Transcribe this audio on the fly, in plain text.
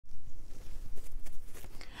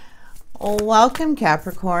Welcome,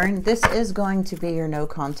 Capricorn. This is going to be your no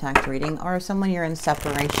contact reading or someone you're in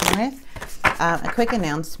separation with. A quick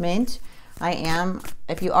announcement.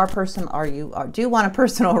 If you are personal or do want a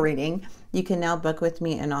personal reading, you can now book with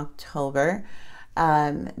me in October.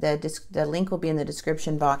 The link will be in the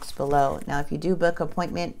description box below. Now, if you do book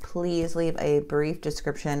appointment, please leave a brief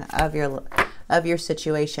description of your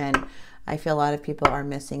situation. I feel a lot of people are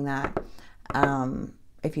missing that.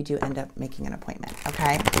 If you do end up making an appointment,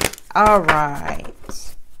 okay? All right.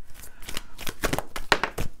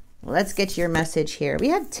 Let's get your message here. We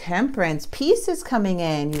have Temperance. Peace is coming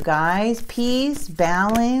in, you guys. Peace,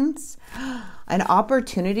 balance. An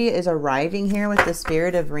opportunity is arriving here with the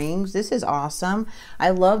Spirit of Rings. This is awesome.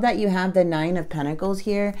 I love that you have the Nine of Pentacles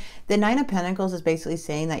here. The Nine of Pentacles is basically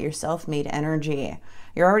saying that you're self-made energy.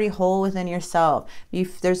 You're already whole within yourself.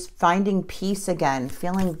 There's finding peace again,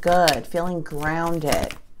 feeling good, feeling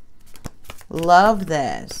grounded. Love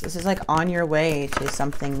this. This is like on your way to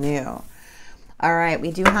something new. All right, we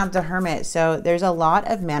do have the Hermit. So there's a lot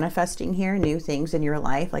of manifesting here, new things in your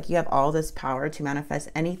life. Like you have all this power to manifest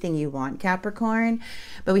anything you want, Capricorn.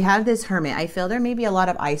 But we have this Hermit. I feel there may be a lot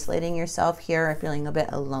of isolating yourself here or feeling a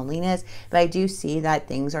bit of loneliness. But I do see that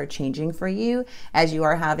things are changing for you as you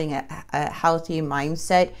are having a healthy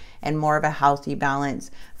mindset and more of a healthy balance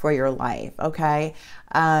for your life, okay?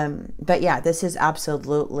 But yeah, this is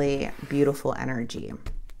absolutely beautiful energy.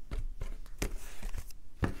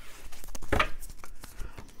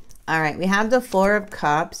 All right, we have the Four of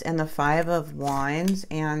Cups and the Five of Wands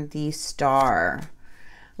and the Star.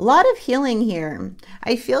 A lot of healing here.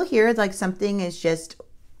 I feel here like something is just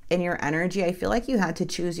in your energy. I feel like you had to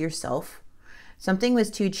choose yourself. Something was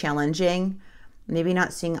too challenging. Maybe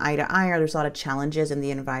not seeing eye to eye, or there's a lot of challenges in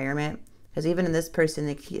the environment. Because even in this person,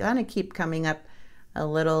 they kind of keep coming up a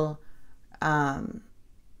little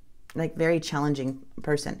like very challenging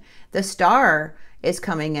person. The Star is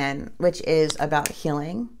coming in, which is about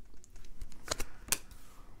healing.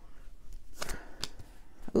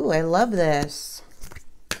 Ooh, I love this.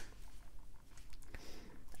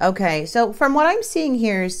 Okay, so from what I'm seeing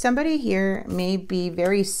here, somebody here may be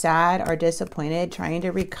very sad or disappointed, trying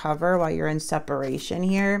to recover while you're in separation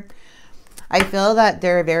here. I feel that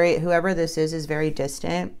whoever this is very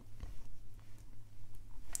distant.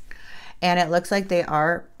 And it looks like they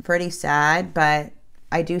are pretty sad, but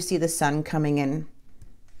I do see the sun coming in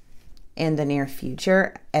the near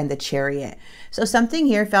future and the Chariot. So something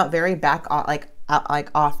here felt very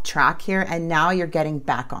off track here, and now you're getting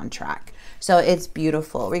back on track. So it's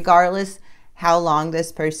beautiful. Regardless how long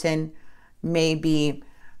this person may be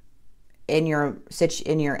in your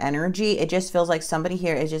energy, it just feels like somebody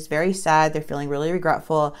here is just very sad. They're feeling really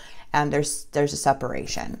regretful, and there's a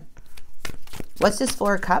separation. What's this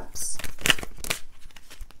Four of Cups?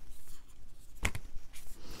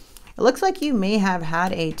 It looks like you may have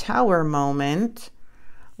had a Tower moment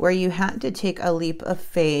where you had to take a leap of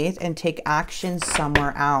faith and take action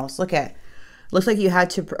somewhere else. Looks like you had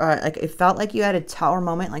to, it felt like you had a Tower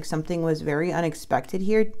moment, like something was very unexpected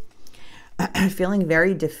here. Feeling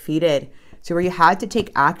very defeated. So where you had to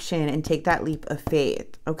take action and take that leap of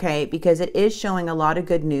faith, okay? Because it is showing a lot of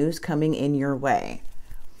good news coming in your way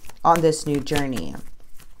on this new journey.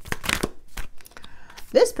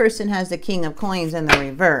 This person has the King of Coins in the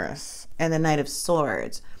reverse and the Knight of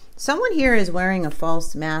Swords. Someone here is wearing a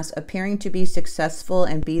false mask, appearing to be successful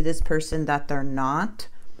and be this person that they're not.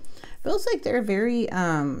 Feels like they're very,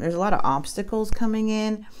 there's a lot of obstacles coming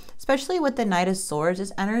in, especially with the Knight of Swords.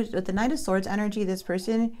 With the Knight of Swords energy, this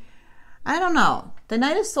person, I don't know. The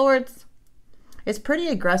Knight of Swords is pretty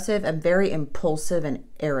aggressive and very impulsive and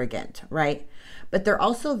arrogant, right? But they're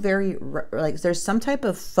also very, there's some type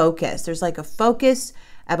of focus. There's like a focus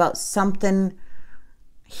about something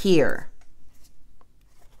here.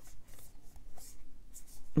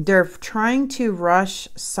 They're trying to rush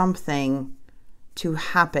something to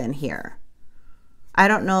happen here. I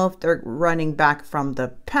don't know if they're running back from the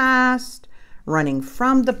past, running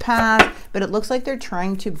from the past, but it looks like they're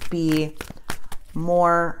trying to be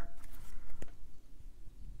more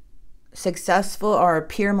successful or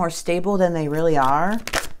appear more stable than they really are.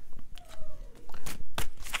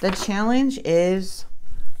 The challenge is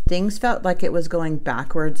things felt like it was going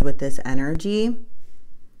backwards with this energy.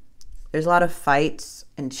 There's a lot of fights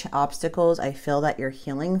and obstacles I feel that you're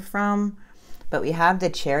healing from. But we have the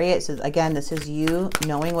Chariot. So again, this is you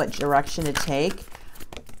knowing what direction to take.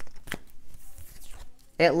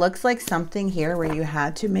 It looks like something here where you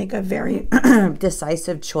had to make a very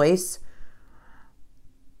decisive choice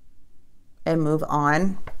and move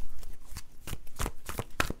on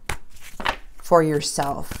for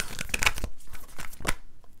yourself.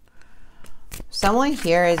 Someone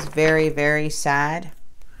here is very, very sad.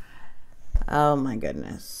 Oh my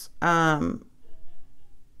goodness.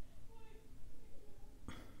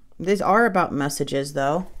 These are about messages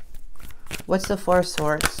though. What's the Four of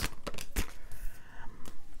Swords?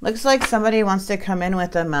 Looks like somebody wants to come in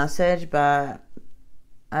with a message, but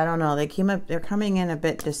I don't know. They're coming in a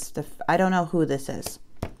bit I don't know who this is.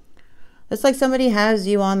 It's like somebody has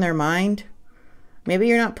you on their mind. Maybe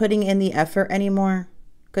you're not putting in the effort anymore.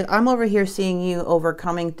 Because I'm over here seeing you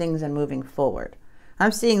overcoming things and moving forward.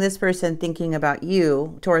 I'm seeing this person thinking about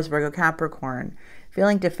you, Taurus, Virgo, Capricorn,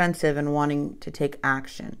 feeling defensive and wanting to take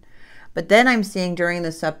action. But then I'm seeing during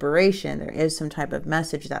the separation, there is some type of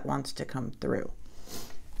message that wants to come through.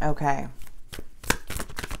 Okay.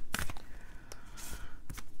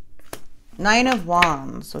 Nine of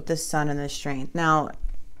Wands with the Sun and the Strength. Now,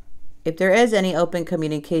 if there is any open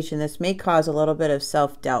communication, this may cause a little bit of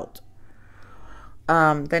self-doubt.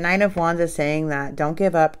 The Nine of Wands is saying that don't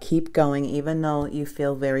give up, keep going, even though you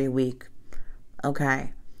feel very weak.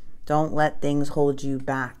 Okay. Don't let things hold you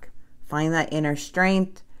back. Find that inner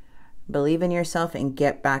strength, believe in yourself, and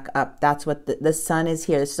get back up. That's what the Sun is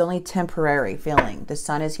here. This is only temporary feeling. The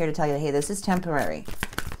Sun is here to tell you, hey, this is temporary.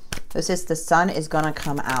 The Sun is going to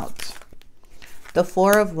come out. The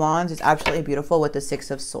Four of Wands is absolutely beautiful with the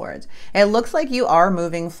Six of Swords. It looks like you are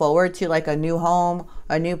moving forward to like a new home,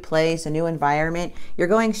 a new place, a new environment. You're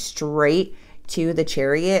going straight to the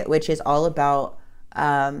Chariot, which is all about,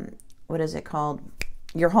 what is it called?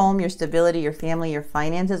 Your home, your stability, your family, your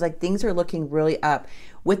finances. Like things are looking really up.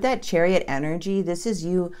 With that Chariot energy, this is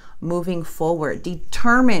you moving forward,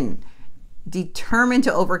 determined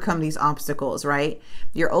to overcome these obstacles, right?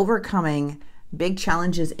 You're overcoming big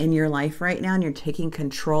challenges in your life right now, and you're taking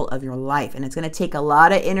control of your life. And it's going to take a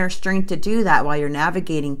lot of inner strength to do that while you're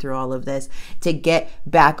navigating through all of this to get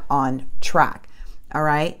back on track. All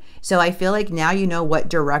right. So I feel like now you know what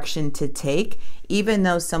direction to take, even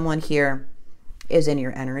though someone here is in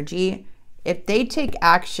your energy. If they take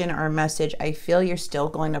action or message, I feel you're still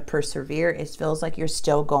going to persevere. It feels like you're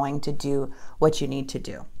still going to do what you need to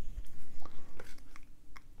do.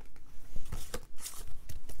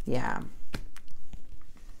 Yeah.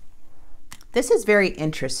 This is very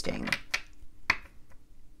interesting.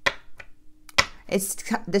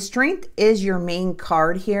 The Strength is your main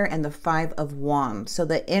card here, and the Five of Wands. So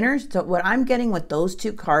what I'm getting with those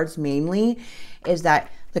two cards mainly is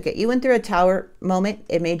that, look, you went through a Tower moment.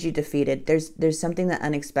 It made you defeated. There's something that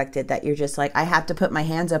unexpected that you're just like, I have to put my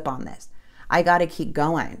hands up on this. I got to keep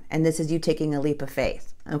going. And this is you taking a leap of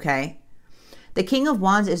faith. Okay. The King of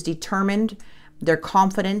Wands is determined. They're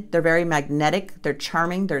confident, they're very magnetic, they're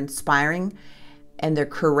charming, they're inspiring, and they're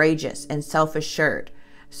courageous and self-assured.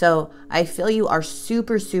 So I feel you are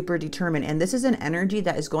super, super determined. And this is an energy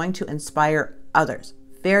that is going to inspire others.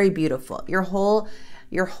 Very beautiful. Your whole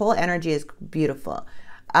energy is beautiful.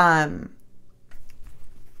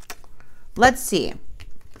 Let's see.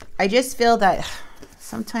 I just feel that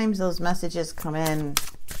sometimes those messages come in.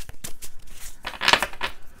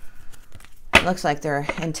 Looks like their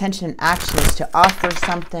intention and action is to offer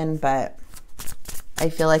something, but I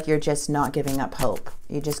feel like you're just not giving up hope.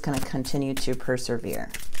 You're just going to continue to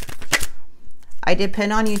persevere. I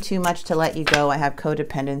depend on you too much to let you go. I have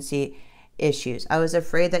codependency issues. I was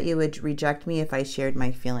afraid that you would reject me if I shared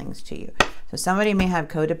my feelings to you. So somebody may have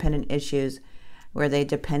codependent issues where they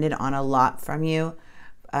depended on a lot from you,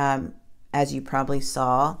 as you probably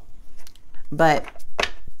saw. But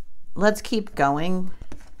let's keep going.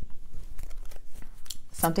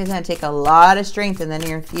 Something's going to take a lot of strength in the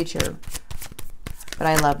near future. But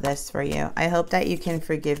I love this for you. I hope that you can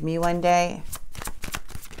forgive me one day.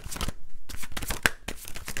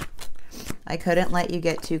 I couldn't let you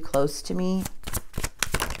get too close to me.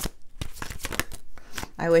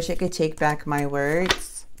 I wish I could take back my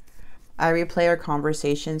words. I replay our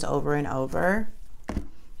conversations over and over.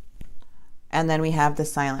 And then we have the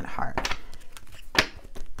Silent Heart.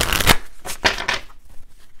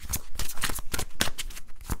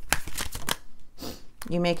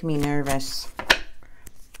 You make me nervous.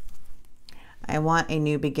 I want a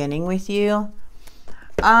new beginning with you.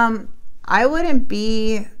 I wouldn't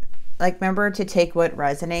be like, remember to take what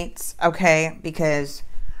resonates, okay? Because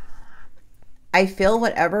I feel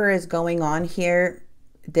whatever is going on here,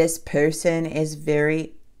 this person is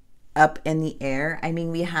very up in the air. I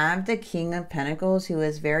mean, we have the King of Pentacles who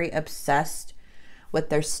is very obsessed with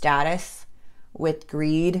their status, with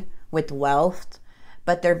greed, with wealth.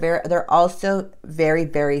 But they're also very,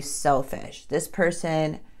 very selfish. This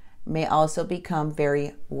person may also become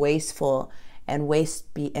very wasteful, and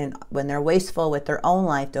when they're wasteful with their own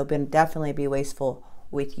life, they'll definitely be wasteful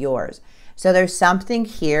with yours. So there's something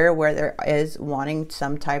here where there is wanting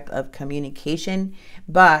some type of communication,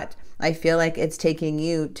 but I feel like it's taking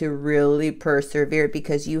you to really persevere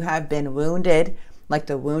because you have been wounded, like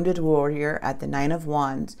the wounded warrior at the Nine of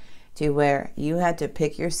Wands, to where you had to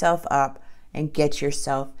pick yourself up and get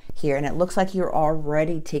yourself here. And it looks like you're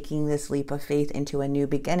already taking this leap of faith into a new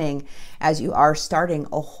beginning as you are starting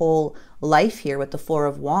a whole life here with the Four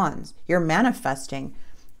of Wands. You're manifesting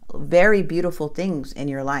very beautiful things in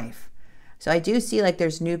your life. So I do see like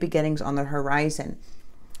there's new beginnings on the horizon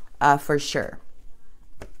for sure.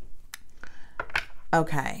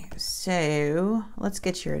 Okay, so let's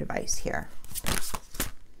get your advice here.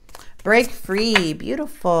 Break free,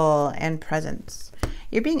 beautiful, and presence.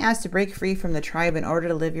 You're being asked to break free from the tribe in order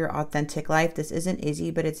to live your authentic life. This isn't easy,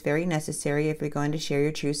 but it's very necessary if you're going to share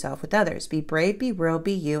your true self with others. Be brave, be real,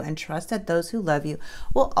 be you, and trust that those who love you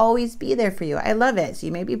will always be there for you. I love it. So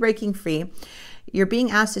you may be breaking free. You're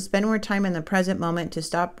being asked to spend more time in the present moment, to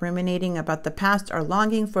stop ruminating about the past or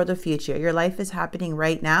longing for the future. Your life is happening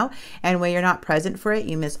right now, and when you're not present for it,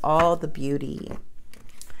 you miss all the beauty.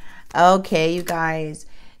 Okay, you guys.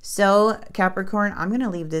 So Capricorn, I'm going to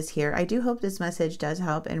leave this here. I do hope this message does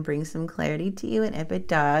help and bring some clarity to you. And if it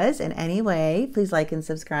does in any way, please like and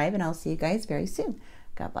subscribe, and I'll see you guys very soon.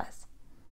 God bless.